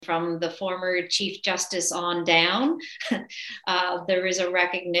From the former Chief Justice on down, there is a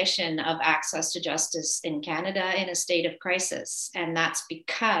recognition of access to justice in Canada in a state of crisis. And that's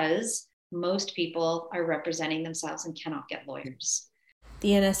because most people are representing themselves and cannot get lawyers.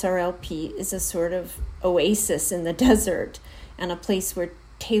 The NSRLP is a sort of oasis in the desert and a place where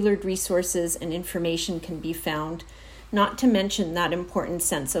tailored resources and information can be found, not to mention that important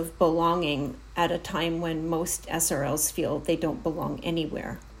sense of belonging at a time when most SRLs feel they don't belong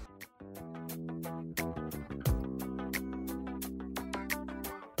anywhere.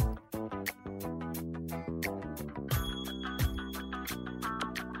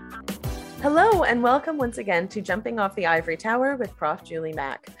 Hello and welcome once again to Jumping Off the Ivory Tower with Prof. Julie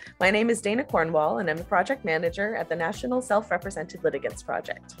Mack. My name is Dana Cornwall and I'm a project manager at the National Self-Represented Litigants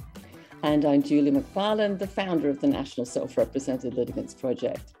Project. And I'm Julie McFarlane, the founder of the National Self-Represented Litigants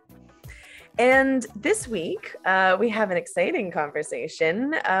Project. And this week, we have an exciting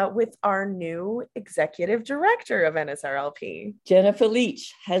conversation with our new executive director of NSRLP. Jennifer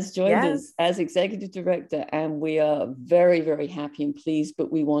Leach has joined us as executive director, and we are very, very happy and pleased, but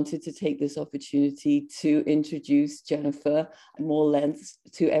we wanted to take this opportunity to introduce Jennifer more length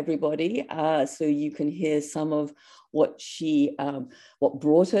to everybody so you can hear some of what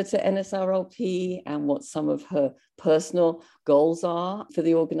brought her to NSRLP and what some of her personal goals are for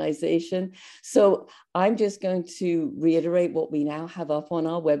the organization. So I'm just going to reiterate what we now have up on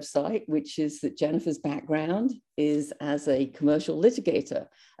our website, which is that Jennifer's background is as a commercial litigator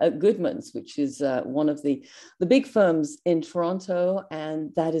at Goodmans, which is one of the big firms in Toronto.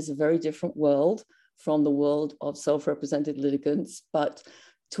 And that is a very different world from the world of self-represented litigants. But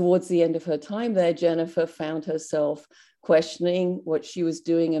towards the end of her time there, Jennifer found herself questioning what she was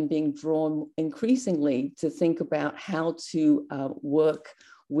doing and being drawn increasingly to think about how to work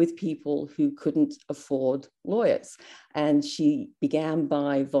with people who couldn't afford lawyers. And she began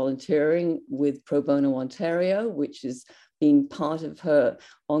by volunteering with Pro Bono Ontario, which has been part of her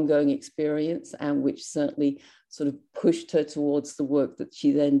ongoing experience and which certainly sort of pushed her towards the work that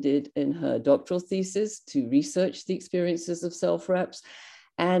she then did in her doctoral thesis to research the experiences of self-reps.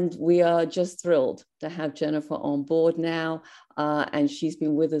 And we are just thrilled to have Jennifer on board now. And she's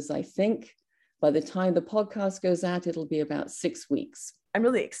been with us, I think, by the time the podcast goes out, it'll be about 6 weeks. I'm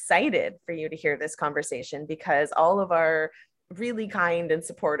really excited for you to hear this conversation because all of our really kind and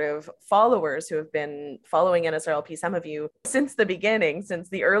supportive followers who have been following NSRLP, some of you since the beginning, since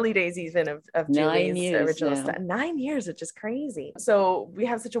the early days even of Julie's original stuff. 9 years, it's just crazy. So we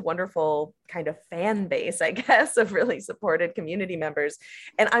have such a wonderful kind of fan base, I guess, of really supported community members.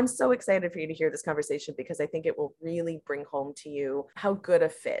 And I'm so excited for you to hear this conversation because I think it will really bring home to you how good a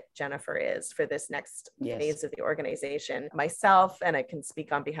fit Jennifer is for this next phase of the organization. Myself, and I can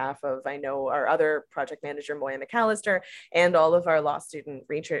speak on behalf of, I know our other project manager, Moya McAllister, and all of our law student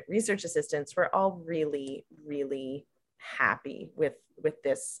research assistants, we're all really, really happy with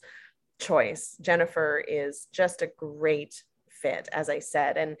this choice. Jennifer is just a great fit, as I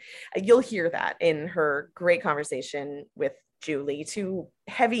said, and you'll hear that in her great conversation with Julie, two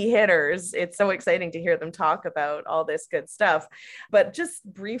heavy hitters. It's so exciting to hear them talk about all this good stuff. But just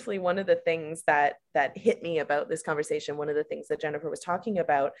briefly, one of the things that hit me about this conversation, one of the things that Jennifer was talking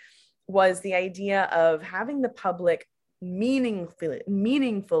about was the idea of having the public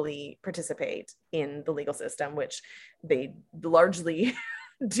meaningfully participate in the legal system, which they largely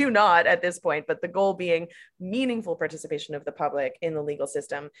do not at this point, but the goal being meaningful participation of the public in the legal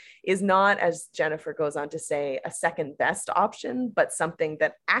system is not, as Jennifer goes on to say, a second best option, but something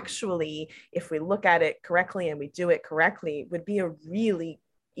that actually, if we look at it correctly and we do it correctly, would be a really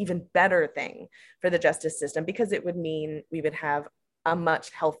even better thing for the justice system, because it would mean we would have a much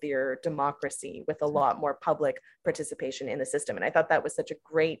healthier democracy with a lot more public participation in the system. And I thought that was such a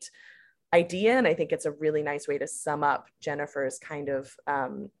great idea. And I think it's a really nice way to sum up Jennifer's kind of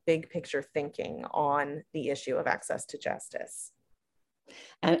big picture thinking on the issue of access to justice.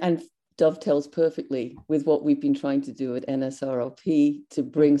 And dovetails perfectly with what we've been trying to do at NSRLP to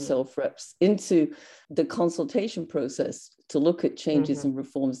bring self-reps into the consultation process to look at changes and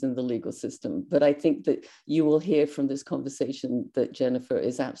reforms in the legal system. But I think that you will hear from this conversation that Jennifer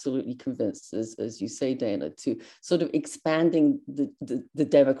is absolutely convinced, as you say, Dana, to sort of expanding the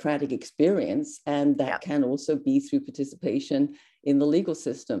democratic experience, and that can also be through participation in the legal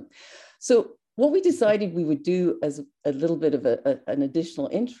system. So what we decided we would do as a little bit of an additional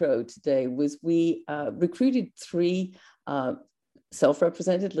intro today was we recruited three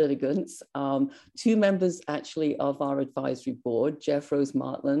self-represented litigants, two members actually of our advisory board, Jeff Rose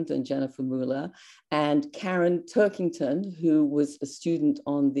Martland and Jennifer Mueller, and Karen Turkington, who was a student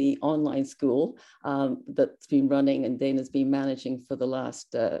on the online school that's been running and Dana's been managing for the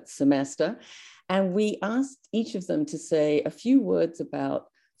last semester. And we asked each of them to say a few words about,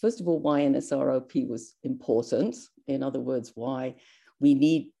 first of all, why NSRLP was important. In other words, why we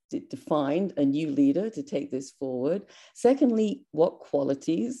need to find a new leader to take this forward. Secondly, what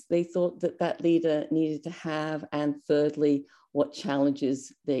qualities they thought that leader needed to have. And thirdly, what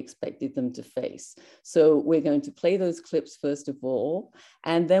challenges they expected them to face. So we're going to play those clips first of all,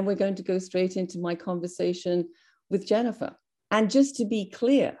 and then we're going to go straight into my conversation with Jennifer. And just to be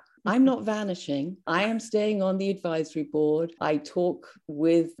clear, I'm not vanishing. I am staying on the advisory board. I talk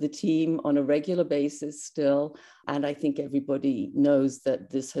with the team on a regular basis still. And I think everybody knows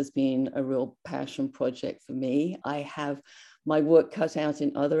that this has been a real passion project for me. I have my work cut out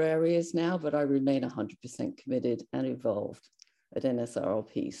in other areas now, but I remain 100% committed and involved at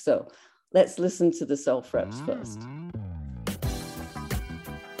NSRLP. So let's listen to the self-reps first.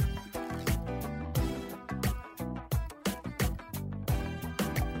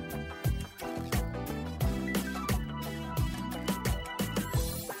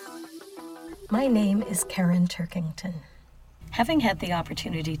 My name is Karen Turkington. Having had the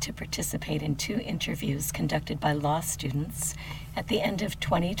opportunity to participate in 2 interviews conducted by law students at the end of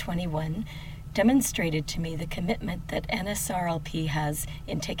 2021 demonstrated to me the commitment that NSRLP has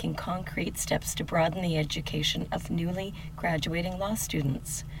in taking concrete steps to broaden the education of newly graduating law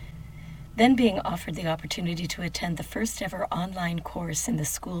students. Then being offered the opportunity to attend the first ever online course in the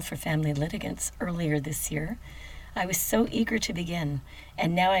School for Family Litigants earlier this year, I was so eager to begin,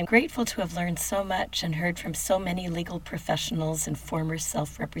 and now I'm grateful to have learned so much and heard from so many legal professionals and former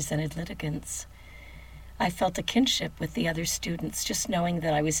self-represented litigants. I felt a kinship with the other students, just knowing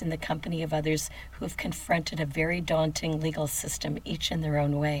that I was in the company of others who have confronted a very daunting legal system, each in their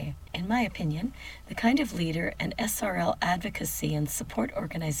own way. In my opinion, the kind of leader an SRL advocacy and support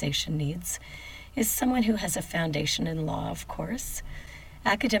organization needs is someone who has a foundation in law, of course,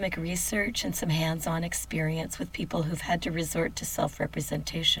 academic research, and some hands-on experience with people who've had to resort to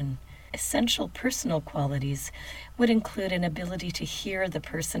self-representation. Essential personal qualities would include an ability to hear the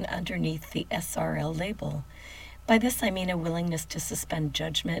person underneath the SRL label. By this I mean a willingness to suspend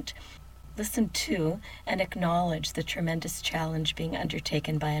judgment, listen to, and acknowledge the tremendous challenge being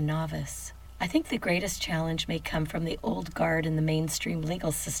undertaken by a novice. I think the greatest challenge may come from the old guard in the mainstream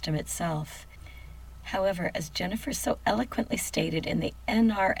legal system itself. However, as Jennifer so eloquently stated in the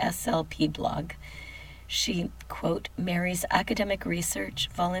NRSLP blog, she, quote, marries academic research,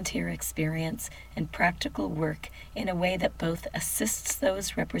 volunteer experience, and practical work in a way that both assists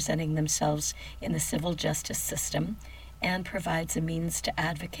those representing themselves in the civil justice system and provides a means to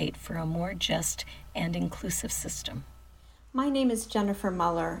advocate for a more just and inclusive system. My name is Jennifer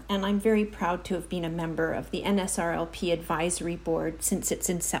Mueller, and I'm very proud to have been a member of the NSRLP Advisory Board since its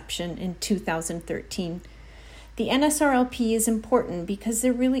inception in 2013. The NSRLP is important because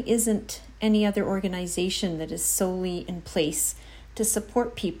there really isn't any other organization that is solely in place to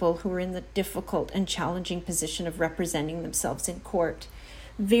support people who are in the difficult and challenging position of representing themselves in court.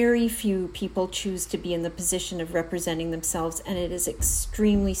 Very few people choose to be in the position of representing themselves, and it is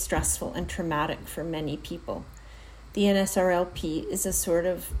extremely stressful and traumatic for many people. The NSRLP is a sort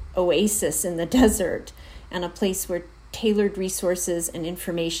of oasis in the desert and a place where tailored resources and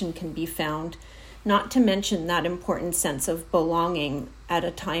information can be found, not to mention that important sense of belonging at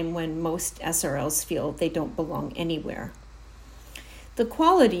a time when most SRLs feel they don't belong anywhere. The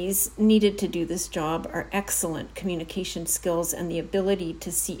qualities needed to do this job are excellent communication skills and the ability to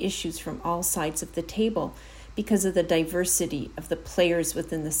see issues from all sides of the table because of the diversity of the players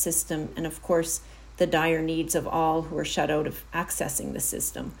within the system and, of course, the dire needs of all who are shut out of accessing the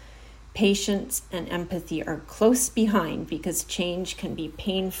system. Patience and empathy are close behind because change can be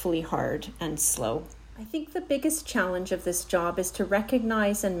painfully hard and slow. I think the biggest challenge of this job is to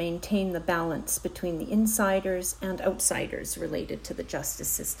recognize and maintain the balance between the insiders and outsiders related to the justice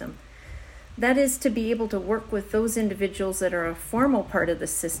system. That is, to be able to work with those individuals that are a formal part of the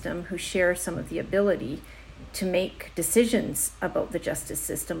system who share some of the ability to make decisions about the justice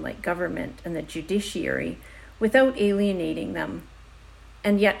system, like government and the judiciary, without alienating them,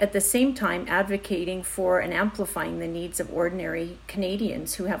 and yet at the same time advocating for and amplifying the needs of ordinary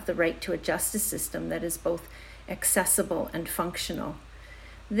Canadians who have the right to a justice system that is both accessible and functional.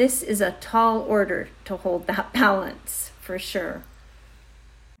 This is a tall order to hold that balance, for sure.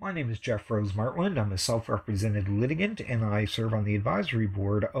 My name is Jeff Rose Martland. I'm a self-represented litigant, and I serve on the advisory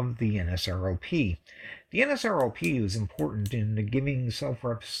board of the NSRLP. The NSRLP is important in giving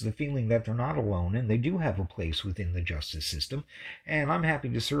self-reps the feeling that they're not alone and they do have a place within the justice system, and I'm happy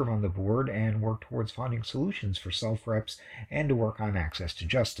to serve on the board and work towards finding solutions for self-reps and to work on access to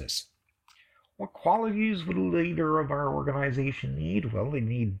justice. What qualities would a leader of our organization need? Well, they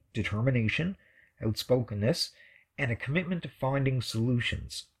need determination, outspokenness, and a commitment to finding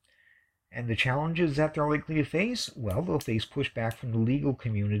solutions. And the challenges that they're likely to face? Well, they'll face pushback from the legal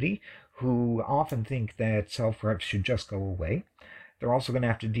community, who often think that self-reps should just go away. They're also going to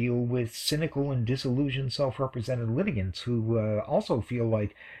have to deal with cynical and disillusioned self-represented litigants who also feel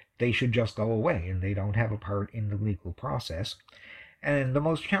like they should just go away and they don't have a part in the legal process. And the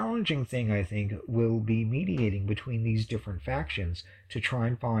most challenging thing, I think, will be mediating between these different factions to try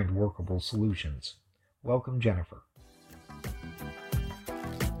and find workable solutions. Welcome, Jennifer.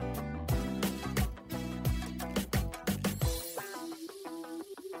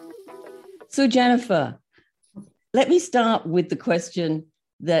 So, Jennifer, let me start with the question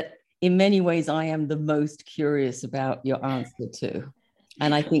that in many ways I am the most curious about your answer to.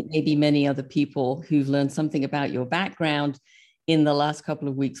 And I think maybe many other people who've learned something about your background in the last couple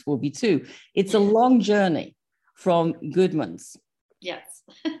of weeks will be too. It's a long journey from Goodman's, yes,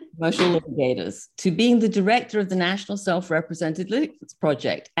 commercial litigators, to being the director of the National Self-Represented Litigants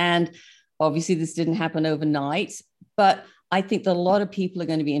Project. And obviously this didn't happen overnight, but I think that a lot of people are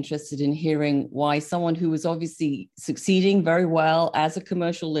going to be interested in hearing why someone who was obviously succeeding very well as a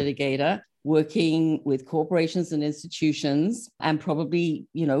commercial litigator, working with corporations and institutions, and probably,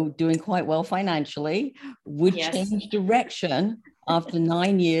 doing quite well financially, would change direction after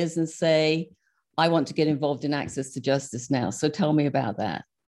 9 years and say, I want to get involved in access to justice now. So tell me about that.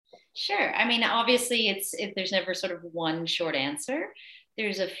 Sure. I mean, obviously, there's never sort of one short answer.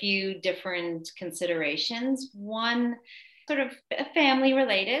 There's a few different considerations. One, sort of family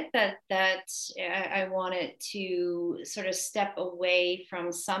related, that I wanted to sort of step away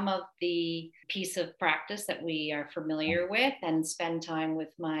from some of the piece of practice that we are familiar with and spend time with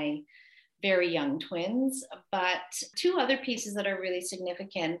my very young twins. But two other pieces that are really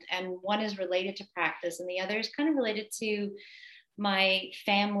significant, and one is related to practice and the other is kind of related to my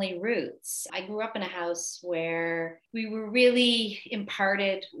family roots. I grew up in a house where we were really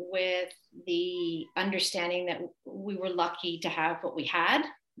imparted with the understanding that we were lucky to have what we had.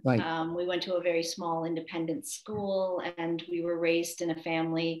 Right. We went to a very small independent school, and we were raised in a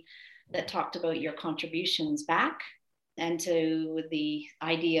family that talked about your contributions back and to the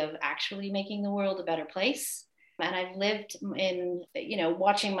idea of actually making the world a better place. And I've lived in,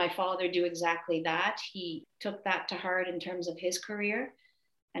 watching my father do exactly that. He took that to heart in terms of his career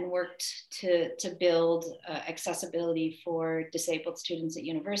and worked to build accessibility for disabled students at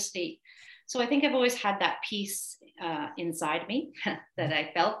university. So I think I've always had that piece inside me that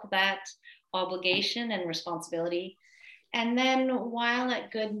I felt that obligation and responsibility. And then while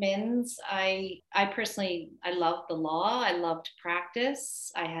at Goodman's, I personally loved the law. I loved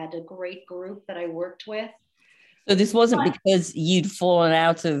practice. I had a great group that I worked with. So this wasn't because you'd fallen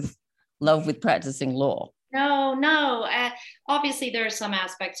out of love with practicing law? No. Obviously, there are some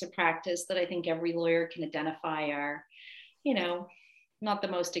aspects of practice that I think every lawyer can identify are, not the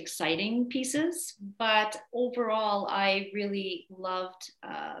most exciting pieces. But overall, I really loved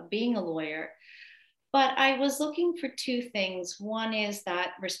being a lawyer. But I was looking for two things. One is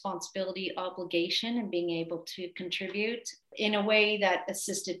that responsibility, obligation, and being able to contribute in a way that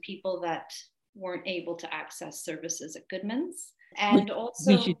assisted people that weren't able to access services at Goodman's. And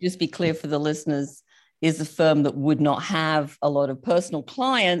also, we should just be clear for the listeners, is a firm that would not have a lot of personal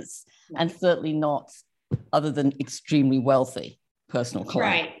clients, and certainly not other than extremely wealthy personal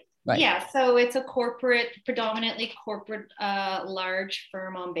clients. Right. Yeah, so it's a predominantly corporate, large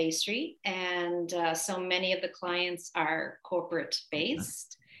firm on Bay Street. And so many of the clients are corporate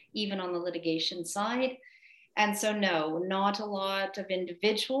based, even on the litigation side. And so, no, not a lot of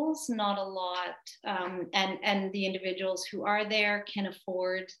individuals, not a lot. And the individuals who are there can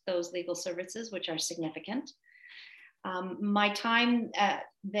afford those legal services, which are significant. My time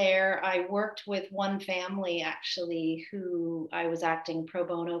there, I worked with one family actually who I was acting pro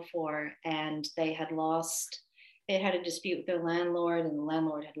bono for, and they had had a dispute with their landlord, and the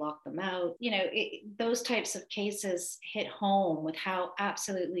landlord had locked them out. Those types of cases hit home with how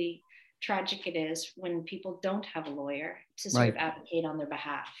absolutely tragic it is when people don't have a lawyer to sort of advocate on their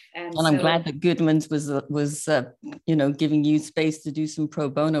behalf. And I'm glad that Goodman's was giving you space to do some pro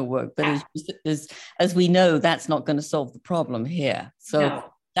bono work. But as we know, that's not going to solve the problem here. So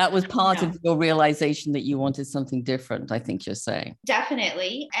That was part of your realization that you wanted something different, I think you're saying.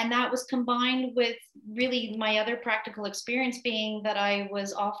 Definitely. And that was combined with really my other practical experience being that I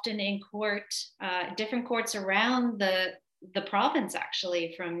was often in court, different courts around the province,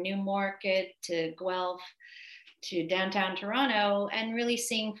 actually, from Newmarket to Guelph to downtown Toronto, and really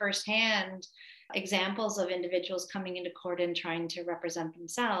seeing firsthand examples of individuals coming into court and trying to represent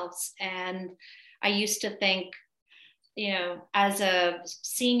themselves. And I used to think, as a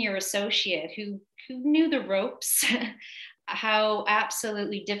senior associate who knew the ropes, how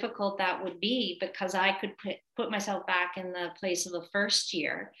absolutely difficult that would be, because I could put myself back in the place of a first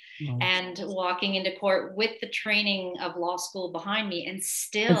year and walking into court with the training of law school behind me, and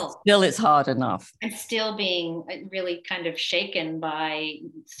still it's hard enough, and still being really kind of shaken by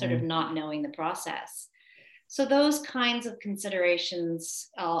sort of not knowing the process. So those kinds of considerations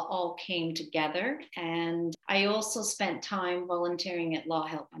all came together. And I also spent time volunteering at Law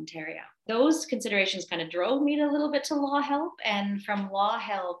Help Ontario. Those considerations kind of drove me a little bit to Law Help. And from Law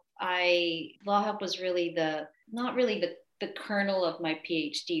Help, Law Help was really not really the kernel of my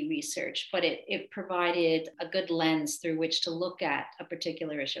PhD research, but it provided a good lens through which to look at a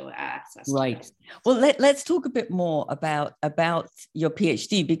particular issue of access. Right. Well, let's talk a bit more about your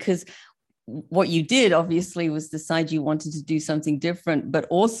PhD, because what you did obviously was decide you wanted to do something different, but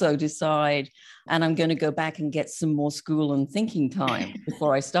also decide, and I'm going to go back and get some more school and thinking time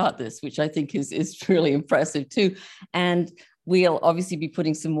before I start this, which I think is really impressive too. And we'll obviously be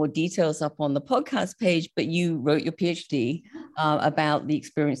putting some more details up on the podcast page, but you wrote your PhD about the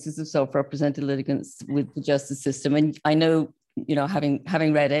experiences of self-represented litigants with the justice system. And I know,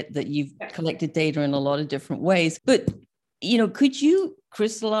 having read it, that you've collected data in a lot of different ways, but could you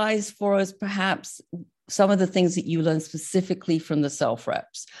crystallize for us perhaps some of the things that you learned specifically from the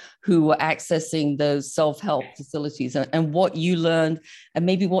self-reps who were accessing those self-help facilities, and what you learned, and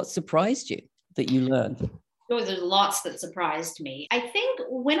maybe what surprised you that you learned? There's lots that surprised me. I think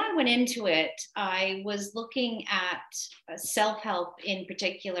when I went into it, I was looking at self-help in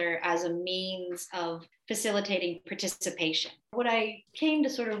particular as a means of facilitating participation. What I came to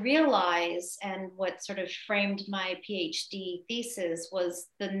sort of realize, and what sort of framed my PhD thesis, was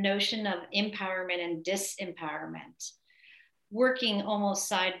the notion of empowerment and disempowerment working almost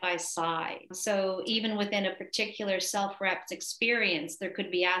side by side. So even within a particular self-rep's experience, there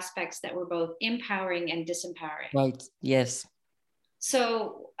could be aspects that were both empowering and disempowering. Right, yes.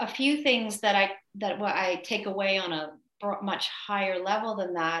 So a few things that I take away on a much higher level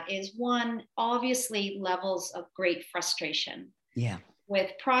than that is, one, obviously levels of great frustration. Yeah.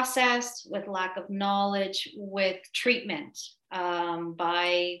 With process, with lack of knowledge, with treatment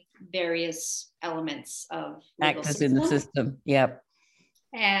by various elements of actors in the system. Yep.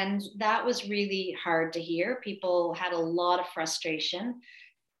 And that was really hard to hear. People had a lot of frustration.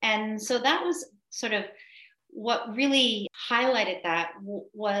 And so that was sort of what really highlighted that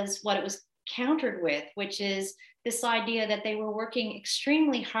was what it was countered with, which is this idea that they were working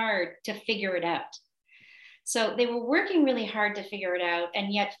extremely hard to figure it out. So they were working really hard to figure it out,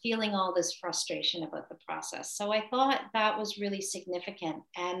 and yet feeling all this frustration about the process. So I thought that was really significant.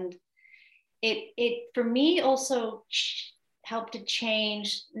 And it for me also helped to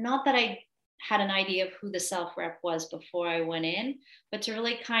change, not that I had an idea of who the self-rep was before I went in, but to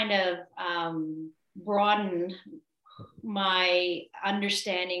really kind of broaden my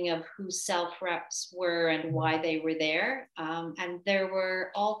understanding of who self-reps were and why they were there. And there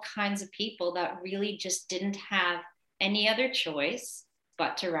were all kinds of people that really just didn't have any other choice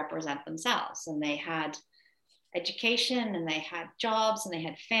but to represent themselves. And they had education, and they had jobs, and they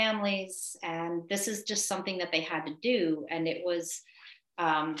had families. And this is just something that they had to do. And it was,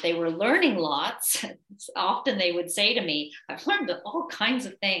 they were learning lots. Often they would say to me, I've learned all kinds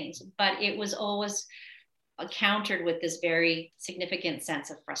of things, but it was always countered with this very significant sense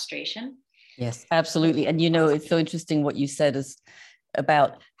of frustration. Yes, absolutely. And it's so interesting what you said is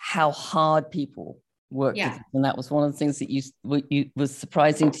about how hard people work. Yeah. And that was one of the things that was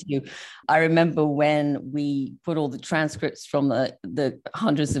surprising to you. I remember when we put all the transcripts from the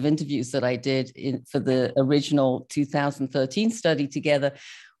hundreds of interviews that I did for the original 2013 study together.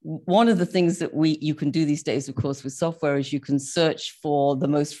 One of the things that you can do these days, of course, with software is you can search for the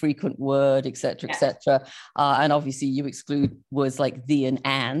most frequent word, et cetera, and obviously you exclude words like the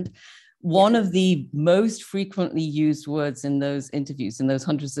and. One of the most frequently used words in those interviews, in those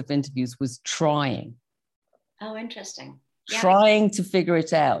hundreds of interviews, was trying. Oh, interesting. Yeah. Trying to figure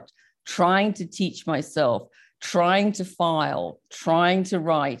it out, trying to teach myself, trying to file, trying to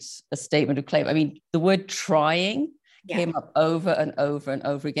write a statement of claim. I mean, the word trying came up over and over and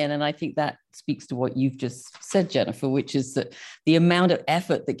over again. And I think that speaks to what you've just said, Jennifer, which is that the amount of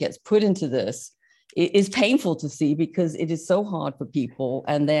effort that gets put into this is painful to see, because it is so hard for people,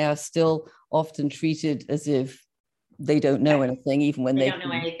 and they are still often treated as if they don't know anything, even when they don't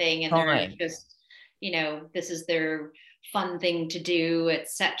know anything, and they're just, this is their fun thing to do,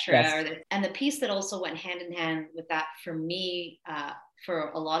 etc. Yes. And the piece that also went hand in hand with that for me,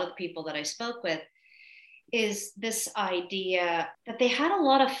 for a lot of the people that I spoke with, is this idea that they had a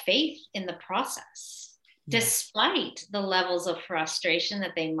lot of faith in the process, despite the levels of frustration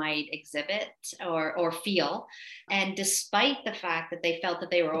that they might exhibit or feel, and despite the fact that they felt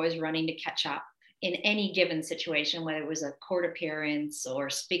that they were always running to catch up in any given situation, whether it was a court appearance or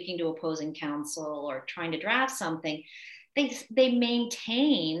speaking to opposing counsel or trying to draft something, they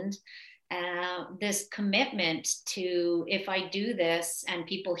maintained this commitment to, if I do this and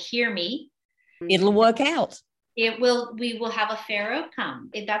people hear me, it'll work out. We will have a fair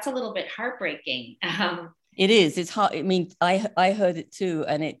outcome. That's a little bit heartbreaking. It is. It's hard. I mean, I heard it too,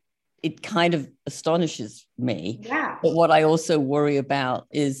 and it kind of astonishes me. Yeah. But what I also worry about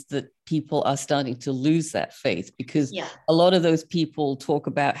is that people are starting to lose that faith, because a lot of those people talk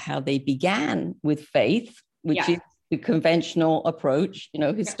about how they began with faith, which is the conventional approach.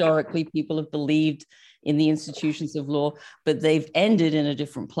 Historically, people have believed in the institutions of law, but they've ended in a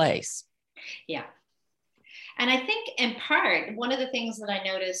different place. Yeah. And I think in part, one of the things that I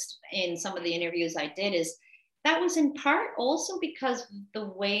noticed in some of the interviews I did is that was in part also because the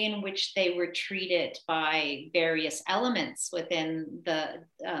way in which they were treated by various elements within the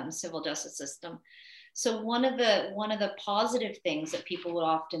civil justice system. So one of the positive things that people would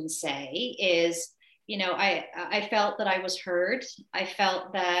often say is, I felt that I was heard. I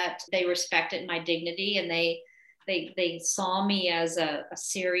felt that they respected my dignity, and they saw me as a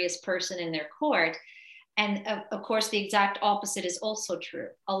serious person in their court. And of course, the exact opposite is also true.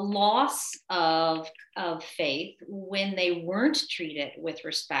 A loss of faith when they weren't treated with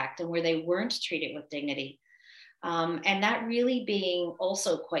respect and where they weren't treated with dignity. And that really being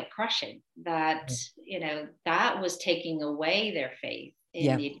also quite crushing, that, that was taking away their faith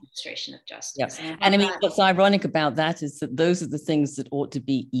in the administration of justice. And I mean, what's ironic about that is that those are the things that ought to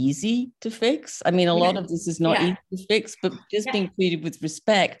be easy to fix. I mean, a lot of this is not easy to fix, but just being treated with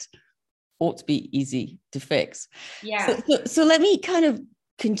respect ought to be easy to fix. Yeah. So let me kind of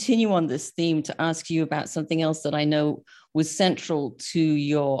continue on this theme to ask you about something else that I know was central to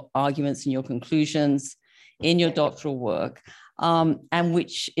your arguments and your conclusions in your doctoral work, and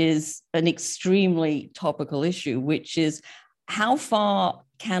which is an extremely topical issue, which is how far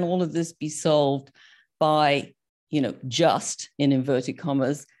can all of this be solved by, just, in inverted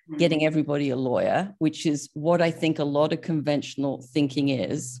commas, getting everybody a lawyer, which is what I think a lot of conventional thinking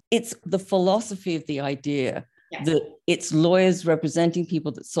is. It's the philosophy of the idea that it's lawyers representing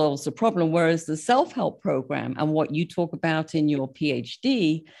people that solves the problem, whereas the self-help program and what you talk about in your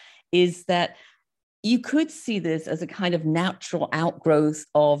PhD is that you could see this as a kind of natural outgrowth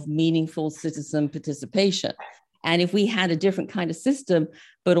of meaningful citizen participation. And if we had a different kind of system,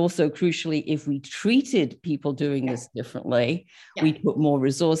 but also crucially, if we treated people doing this differently, we put more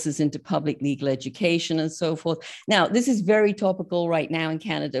resources into public legal education and so forth. Now, this is very topical right now in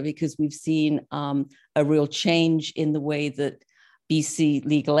Canada, because we've seen a real change in the way that BC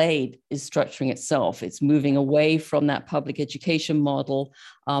legal aid is structuring itself. It's moving away from that public education model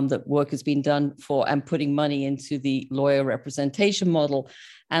that work has been done for, and putting money into the lawyer representation model.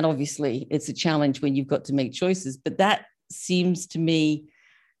 And obviously, it's a challenge when you've got to make choices. But that seems to me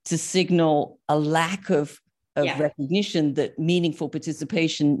to signal a lack of recognition that meaningful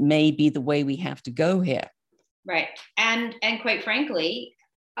participation may be the way we have to go here. Right. And quite frankly,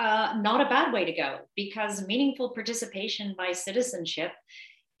 not a bad way to go, because meaningful participation by citizenship,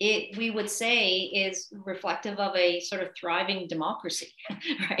 we would say, is reflective of a sort of thriving democracy,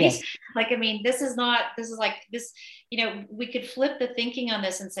 right? Yes. We could flip the thinking on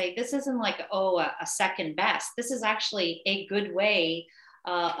this and say, this isn't like, a second best. This is actually a good way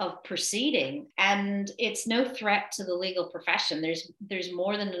of proceeding, and it's no threat to the legal profession. There's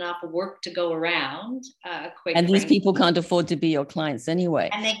more than enough work to go around. And these people can't afford to be your clients anyway.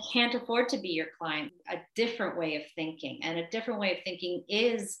 And they can't afford to be your client. A different way of thinking, and a different way of thinking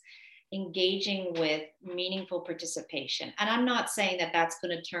is engaging with meaningful participation. And I'm not saying that that's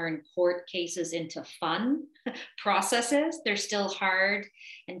going to turn court cases into fun processes. They're still hard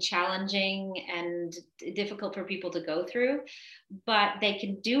and challenging and difficult for people to go through, but they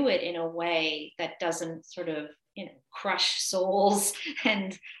can do it in a way that doesn't sort of crush souls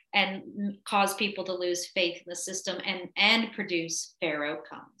and cause people to lose faith in the system and produce fair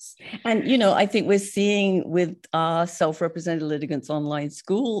outcomes. And, I think we're seeing with our Self-Represented Litigants Online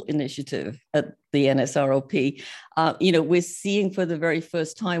School initiative at the NSRLP, we're seeing for the very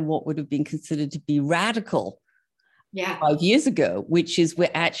first time what would have been considered to be radical 5 years ago, which is we're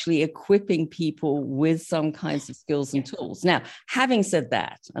actually equipping people with some kinds of skills and tools. Now, having said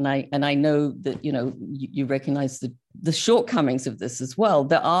that, and I know that, you recognize the shortcomings of this as well,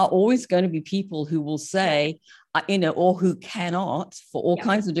 there are always going to be people who will say, or who cannot, for all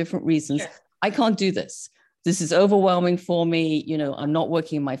kinds of different reasons, I can't do this. This is overwhelming for me. I'm not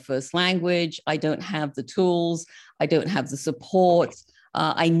working in my first language. I don't have the tools. I don't have the support.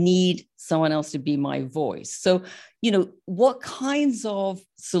 I need someone else to be my voice. So, what kinds of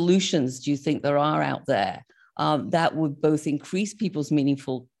solutions do you think there are out there that would both increase people's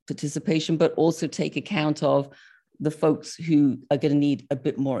meaningful participation, but also take account of the folks who are going to need a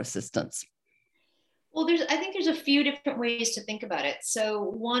bit more assistance? Well, I think there's a few different ways to think about it. So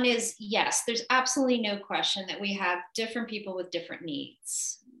one is, yes, there's absolutely no question that we have different people with different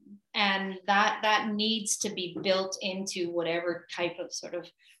needs. And that needs to be built into whatever type of sort of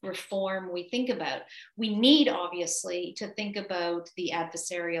reform we think about. We need, obviously, to think about the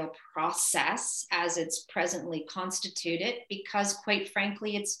adversarial process as it's presently constituted, because quite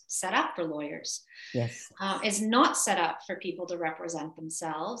frankly, it's set up for lawyers. Yes. It's not set up for people to represent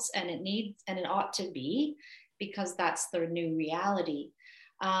themselves, and it ought to be, because that's the new reality.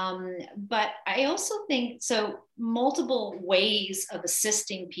 But I also think, multiple ways of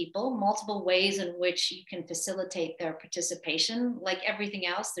assisting people, multiple ways in which you can facilitate their participation. Like everything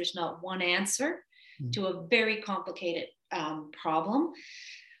else, there's not one answer to a very complicated problem.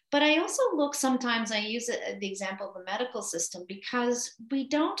 But I also sometimes I use the example of the medical system, because we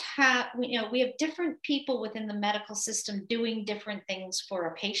have different people within the medical system doing different things for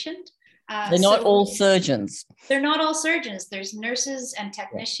a patient. They're not all surgeons. They're not all surgeons. There's nurses and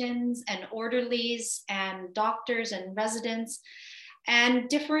technicians and orderlies and doctors and residents, and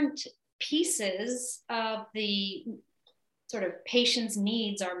different pieces of the sort of patient's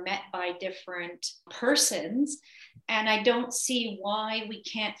needs are met by different persons. And I don't see why we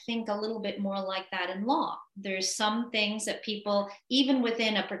can't think a little bit more like that in law. There's some things that people, even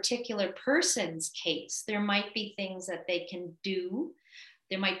within a particular person's case, there might be things that they can do.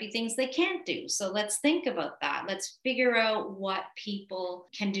 There might be things they can't do. So let's think about that. Let's figure out what people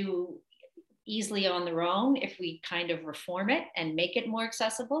can do easily on their own if we kind of reform it and make it more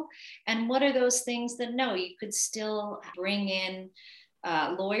accessible. And what are those things that you could still bring in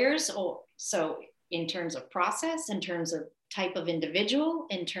lawyers, or so in terms of process, in terms of type of individual,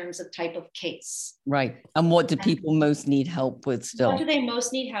 in terms of type of case. Right. And what do people most need help with still? What do they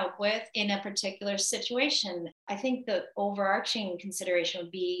most need help with in a particular situation? I think the overarching consideration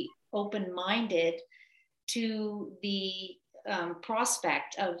would be open-minded to the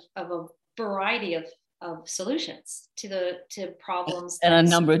prospect of a variety of solutions to problems. And a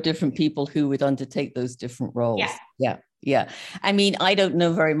number of different people who would undertake those different roles. Yeah. I mean, I don't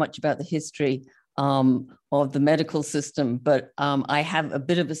know very much about the history of the medical system, but I have a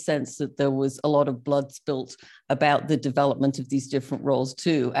bit of a sense that there was a lot of blood spilt about the development of these different roles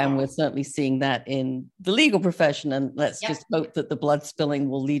too. And we're certainly seeing that in the legal profession. And let's just hope that the blood spilling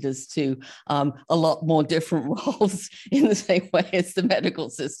will lead us to a lot more different roles in the same way as the medical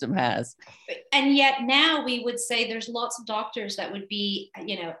system has. And yet now we would say there's lots of doctors that would be,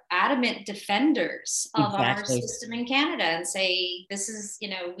 adamant defenders of our system in Canada and say, this is,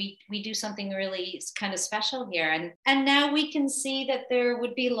 we do something really kind of special here. And now we can see that there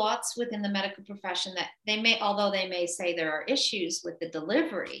would be lots within the medical profession that although they may say there are issues with the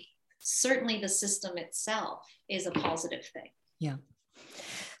delivery, certainly the system itself is a positive thing. Yeah.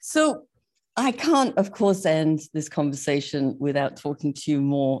 So I can't, of course, end this conversation without talking to you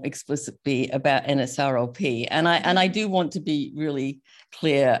more explicitly about NSRLP. And I do want to be really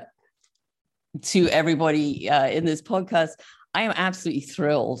clear to everybody in this podcast. I am absolutely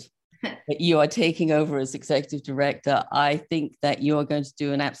thrilled that you are taking over as executive director. I think that you are going to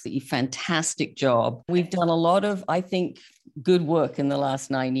do an absolutely fantastic job. We've done a lot of, I think, good work in the last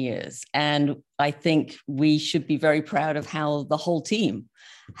 9 years. And I think we should be very proud of how the whole team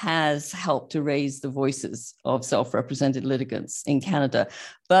has helped to raise the voices of self-represented litigants in Canada.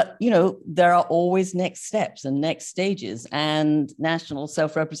 But, there are always next steps and next stages, and National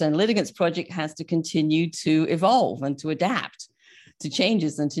Self-Represented Litigants Project has to continue to evolve and to adapt to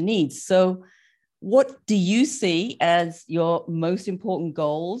changes and to needs. So what do you see as your most important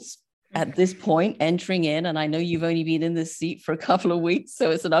goals at this point entering in? And I know you've only been in this seat for a couple of weeks, so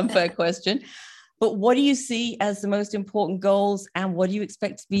it's an unfair question. But what do you see as the most important goals, and what do you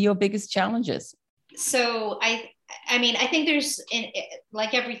expect to be your biggest challenges? So I mean, I think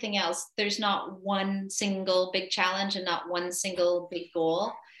like everything else, there's not one single big challenge and not one single big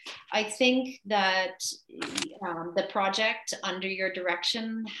goal. I think that the project under your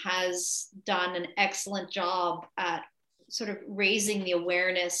direction has done an excellent job at sort of raising the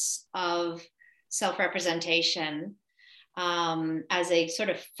awareness of self-representation as a sort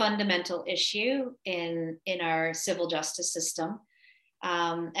of fundamental issue in our civil justice system.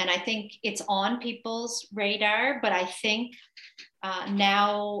 And I think it's on people's radar, but I think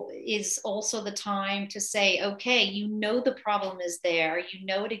now is also the time to say, okay, you know the problem is there, you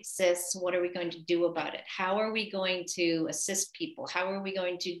know it exists, what are we going to do about it? How are we going to assist people? How are we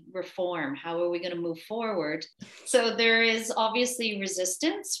going to reform? How are we going to move forward? So there is obviously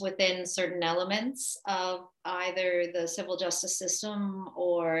resistance within certain elements of either the civil justice system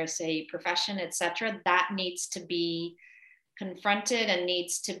or, say, profession, etc. That needs to be confronted and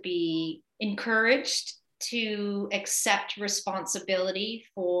needs to be encouraged to accept responsibility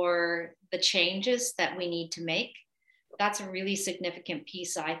for the changes that we need to make. That's a really significant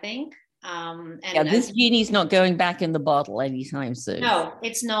piece, I think. And this genie's not going back in the bottle anytime soon. No,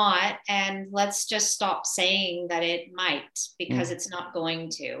 it's not. And let's just stop saying that it might, because it's not going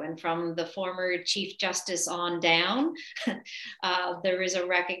to. And from the former Chief Justice on down, there is a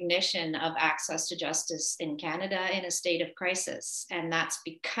recognition of access to justice in Canada in a state of crisis. And that's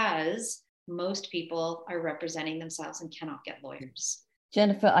because most people are representing themselves and cannot get lawyers.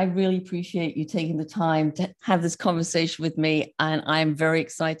 Jennifer, I really appreciate you taking the time to have this conversation with me, and I'm very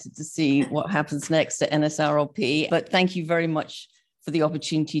excited to see what happens next at NSRLP. But thank you very much for the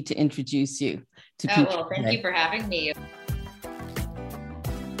opportunity to introduce you to people. Well, thank you for having me.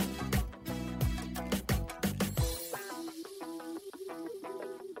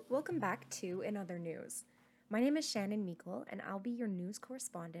 Welcome back to In Other News. My name is Shannon Meikle, and I'll be your news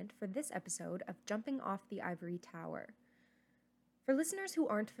correspondent for this episode of Jumping Off the Ivory Tower. For listeners who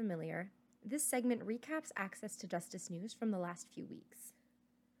aren't familiar, this segment recaps access to justice news from the last few weeks.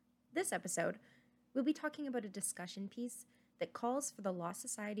 This episode, we'll be talking about a discussion piece that calls for the Law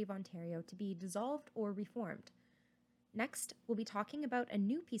Society of Ontario to be dissolved or reformed. Next, we'll be talking about a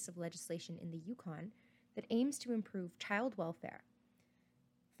new piece of legislation in the Yukon that aims to improve child welfare.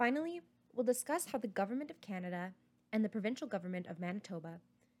 Finally, we'll discuss how the Government of Canada and the Provincial Government of Manitoba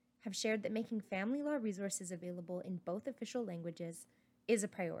have shared that making family law resources available in both official languages is a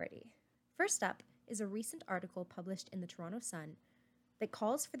priority. First up is a recent article published in the Toronto Sun that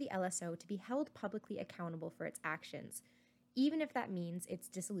calls for the LSO to be held publicly accountable for its actions, even if that means its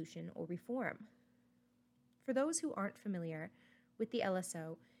dissolution or reform. For those who aren't familiar with the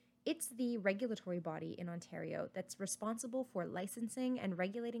LSO, it's the regulatory body in Ontario that's responsible for licensing and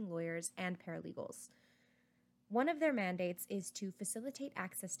regulating lawyers and paralegals. One of their mandates is to facilitate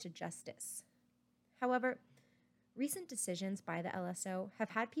access to justice. However, recent decisions by the LSO have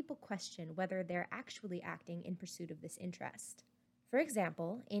had people question whether they're actually acting in pursuit of this interest. For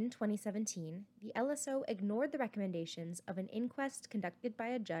example, in 2017, the LSO ignored the recommendations of an inquest conducted by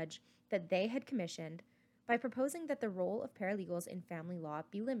a judge that they had commissioned by proposing that the role of paralegals in family law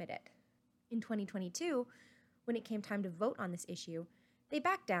be limited. In 2022, when it came time to vote on this issue, they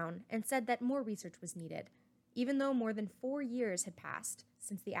backed down and said that more research was needed, even though more than 4 years had passed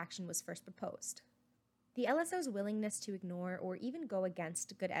since the action was first proposed. The LSO's willingness to ignore or even go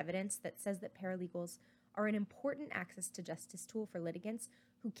against good evidence that says that paralegals are an important access to justice tool for litigants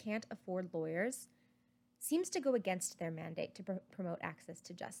who can't afford lawyers seems to go against their mandate to promote access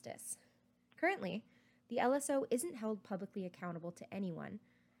to justice. Currently, the LSO isn't held publicly accountable to anyone,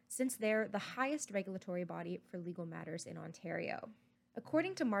 since they're the highest regulatory body for legal matters in Ontario.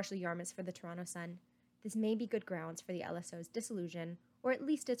 According to Marshall Yarmus for the Toronto Sun, this may be good grounds for the LSO's dissolution, or at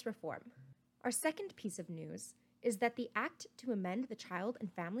least its reform. Our second piece of news is that the Act to amend the Child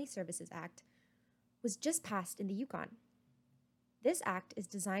and Family Services Act was just passed in the Yukon. This act is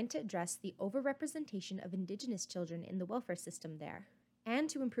designed to address the overrepresentation of Indigenous children in the welfare system there, and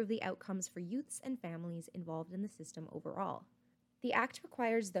to improve the outcomes for youths and families involved in the system overall. The act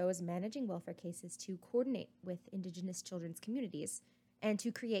requires those managing welfare cases to coordinate with Indigenous children's communities and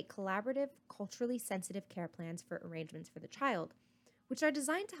to create collaborative, culturally sensitive care plans for arrangements for the child, which are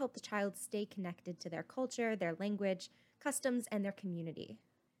designed to help the child stay connected to their culture, their language, customs, and their community.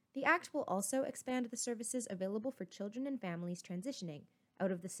 The Act will also expand the services available for children and families transitioning out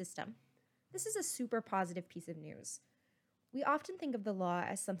of the system. This is a super positive piece of news. We often think of the law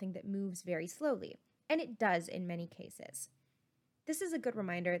as something that moves very slowly, and it does in many cases. This is a good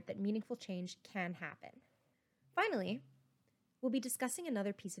reminder that meaningful change can happen. Finally, we'll be discussing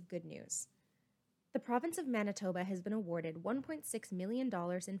another piece of good news. The province of Manitoba has been awarded $1.6 million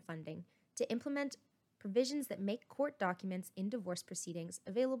in funding to implement provisions that make court documents in divorce proceedings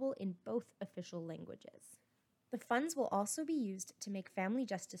available in both official languages. The funds will also be used to make family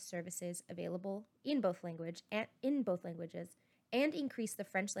justice services available in both languages and increase the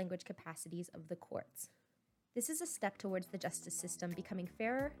French language capacities of the courts. This is a step towards the justice system becoming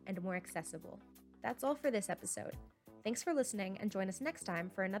fairer and more accessible. That's all for this episode. Thanks for listening, and join us next time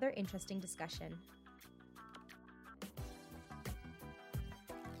for another interesting discussion.